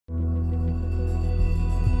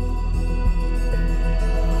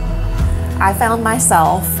I found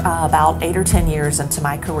myself about 8 or 10 years into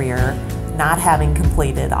my career not having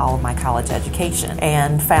completed all of my college education,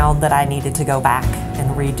 and found that I needed to go back and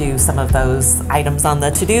redo some of those items on the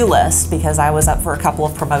to-do list because I was up for a couple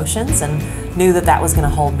of promotions and knew that that was going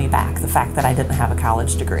to hold me back, the fact that I didn't have a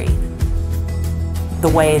college degree. The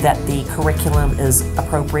way that the curriculum is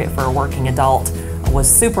appropriate for a working adult was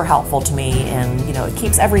super helpful to me, and it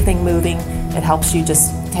keeps everything moving. It helps you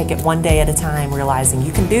just take it one day at a time, realizing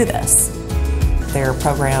you can do this. Their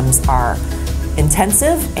programs are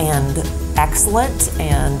intensive and excellent,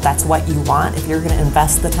 and that's what you want. If you're going to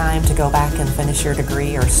invest the time to go back and finish your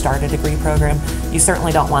degree or start a degree program, you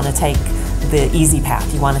certainly don't want to take the easy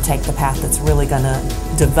path. You want to take the path that's really going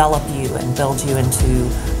to develop you and build you into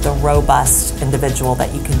the robust individual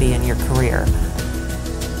that you can be in your career.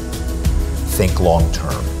 Think long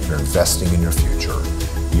term. You're investing in your future,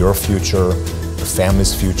 your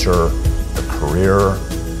family's future, your career,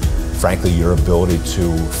 frankly, your ability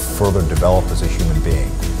to further develop as a human being.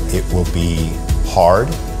 It will be hard,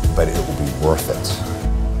 but it will be worth it.